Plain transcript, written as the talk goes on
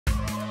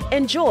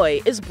Enjoy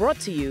is brought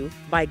to you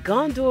by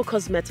Gondor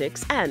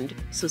Cosmetics and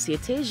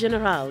Société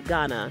Générale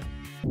Ghana.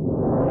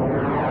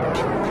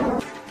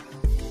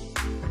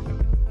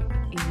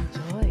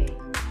 Enjoy.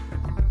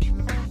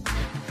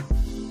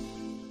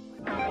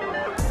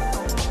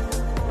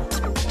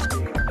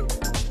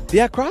 The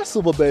Accra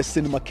Silver Bear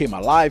Cinema came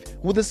alive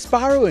with the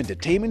Sparrow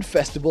Entertainment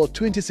Festival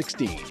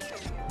 2016.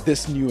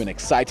 This new and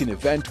exciting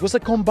event was a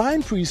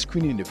combined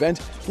pre-screening event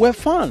where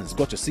fans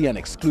got to see an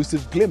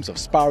exclusive glimpse of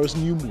Sparrow's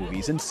new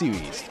movies and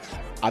series.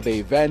 At the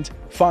event,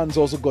 fans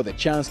also got the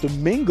chance to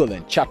mingle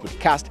and chat with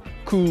cast,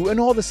 crew and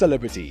all the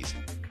celebrities.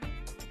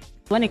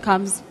 When it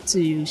comes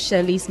to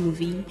Shirley's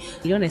movie,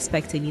 you don't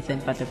expect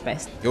anything but the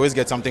best. You always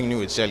get something new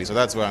with Shirley, so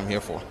that's what I'm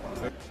here for.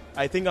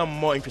 I think I'm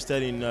more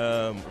interested in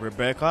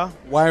Rebecca.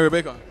 Why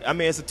Rebecca? I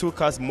mean, it's a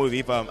two-cast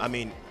movie.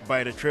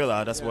 By the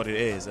trailer, that's what it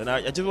is. And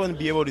I just want to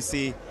be able to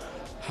see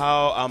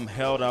how I'm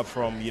held up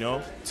from,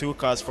 two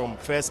casts from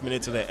first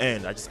minute to the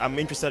end. I'm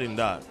interested in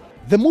that.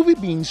 The movie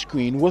being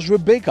screened was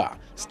Rebecca,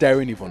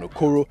 starring Yvonne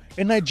Okoro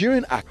and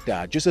Nigerian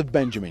actor Joseph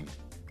Benjamin.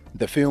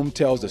 The film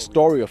tells the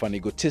story of an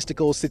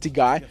egotistical city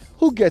guy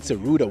who gets a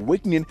rude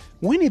awakening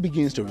when he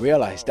begins to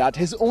realize that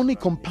his only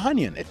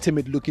companion, a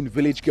timid-looking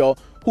village girl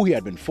who he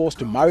had been forced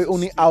to marry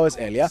only hours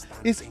earlier,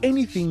 is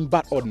anything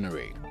but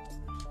ordinary.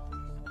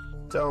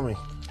 Tell me,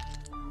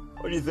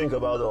 what do you think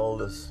about all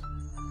this?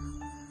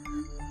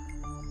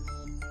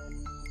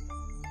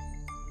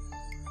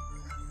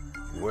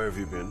 Where have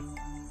you been?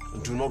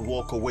 And do not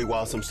walk away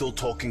whilst I'm still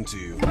talking to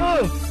you.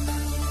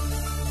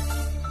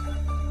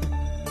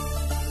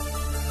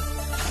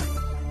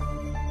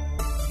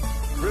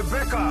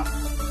 Rebecca!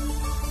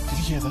 Did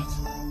you hear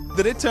that?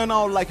 Did it turn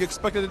out like you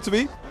expected it to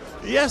be?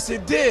 Yes,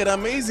 it did.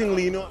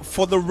 Amazingly,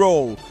 For the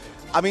role,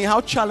 I mean,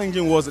 how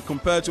challenging was it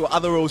compared to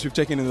other roles you've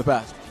taken in the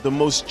past? the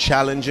most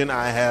challenging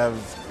I have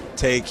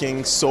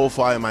taken so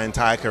far in my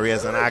entire career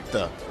as an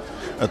actor.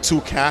 A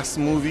two-cast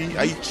movie?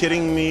 Are you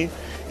kidding me?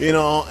 You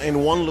know,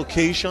 in one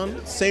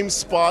location, same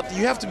spot.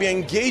 You have to be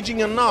engaging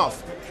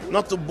enough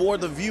not to bore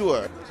the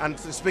viewer. And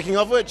speaking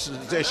of which,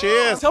 there she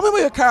is. Tell me about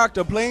your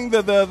character, playing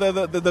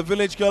the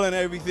village girl and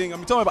everything. I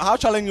mean, tell me about how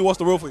challenging was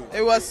the role for you?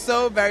 It was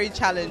so very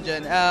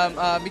challenging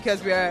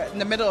because we are in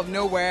the middle of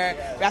nowhere.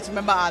 We have to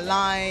remember our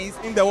lines.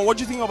 What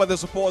do you think about the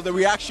support, the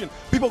reaction?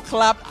 People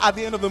clapped at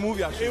the end of the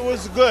movie, actually. It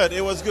was good.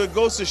 It was good.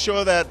 Goes to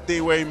show that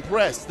they were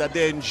impressed, that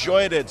they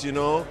enjoyed it, you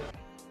know.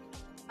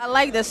 I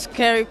like the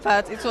scary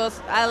part.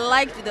 I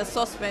liked the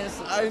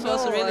suspense. I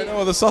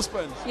know, the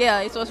suspense. Yeah,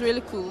 it was really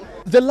cool.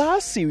 The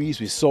last series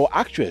we saw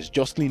actress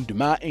Jocelyn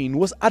Dumas in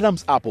was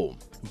Adam's Apple,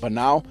 but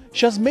now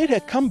she has made her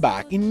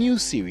comeback in new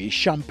series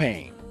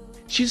Shampaign.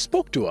 She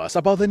spoke to us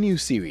about the new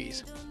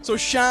series. So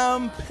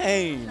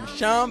Shampaign.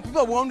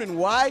 People are wondering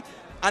why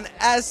an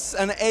S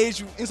and an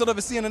H instead of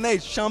a C and an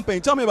H.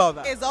 Shampaign. Tell me about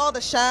that. It's all the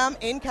sham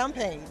in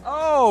campaign.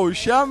 Oh,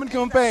 Sham and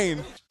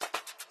Campaign.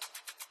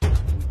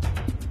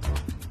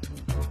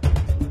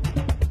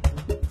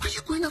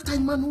 Going after a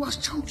man who has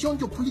championed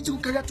your political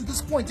career to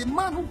this point, a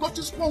man who got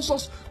you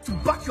sponsors to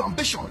back your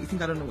ambition. You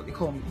think I don't know what they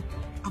call me?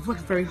 I've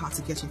worked very hard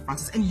to get here,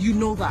 Francis, and you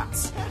know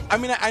that. I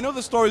mean, I know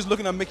the story is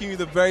looking at making you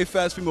the very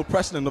first female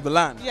president of the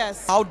land.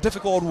 Yes. How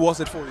difficult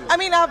was it for you? I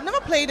mean, I've never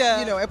played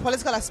a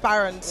political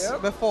aspirant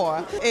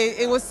before.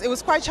 It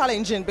was quite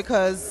challenging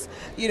because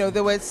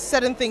there were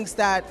certain things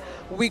that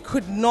we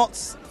could not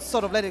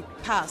sort of let it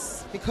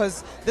pass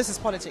because this is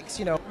politics,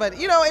 But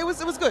it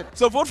was good.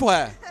 So vote for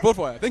her. Vote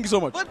for her. Thank you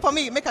so much. Vote for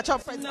me. Make a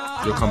chop friends.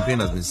 Your campaign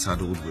has been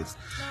saddled with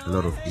a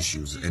lot of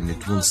issues and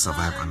it won't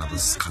survive another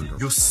scandal.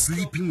 You're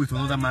sleeping with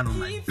another man on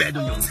my bed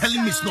and you're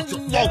telling me it's not your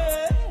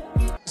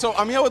fault. So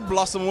I'm here with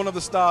Blossom, one of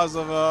the stars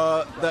of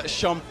the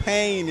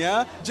Shampaign,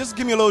 yeah? Just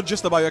give me a little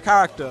gist about your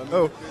character.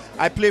 Oh,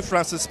 I play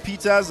Francis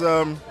Peters,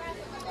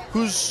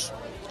 whose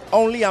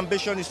only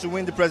ambition is to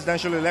win the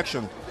presidential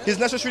election. He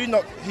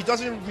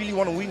doesn't really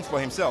want to win for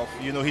himself.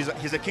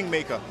 He's a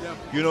kingmaker.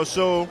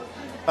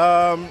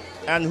 Yeah.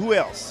 And who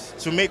else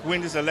to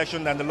win this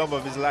election than the love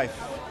of his life?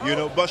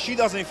 But she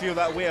doesn't feel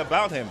that way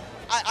about him.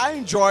 I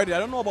enjoyed it. I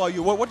don't know about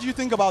you. What do you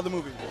think about the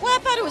movie? Well, I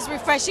thought it was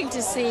refreshing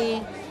to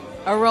see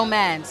a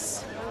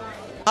romance.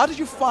 How did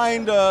you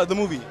find the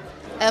movie?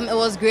 It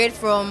was great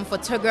from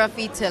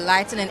photography to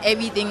lighting and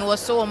everything. It was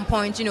so on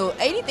point.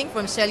 Anything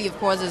from Shirley, of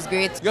course, is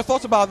great. Your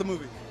thoughts about the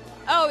movie?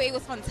 Oh, it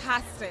was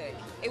fantastic.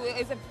 It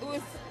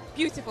was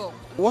beautiful.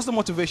 What's the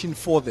motivation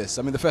for this?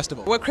 I mean, the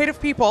festival. We're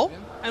creative people,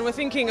 and we're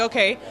thinking,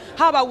 okay,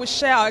 how about we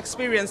share our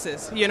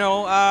experiences?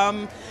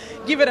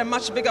 Give it a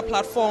much bigger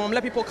platform.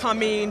 Let people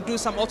come in, do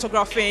some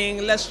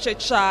autographing. Let's chit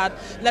chat.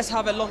 Let's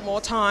have a lot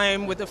more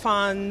time with the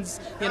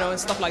fans, and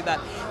stuff like that.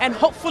 And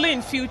hopefully,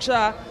 in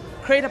future,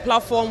 create a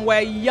platform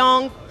where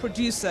young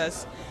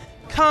producers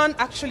can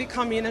actually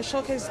come in and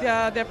showcase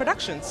their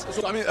productions.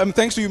 So, I mean,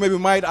 thanks to you, maybe we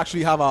might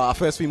actually have our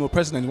first female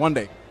president one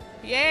day.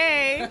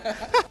 Yay!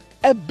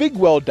 A big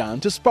well done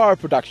to Sparrow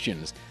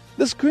Productions.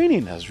 The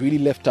screening has really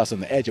left us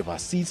on the edge of our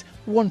seats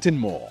wanting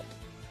more.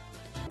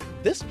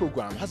 This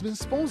program has been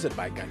sponsored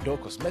by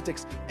Gondor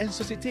Cosmetics and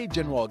Société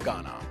Générale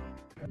Ghana.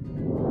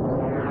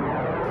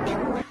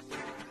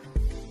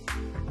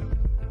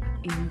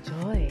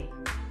 Enjoy.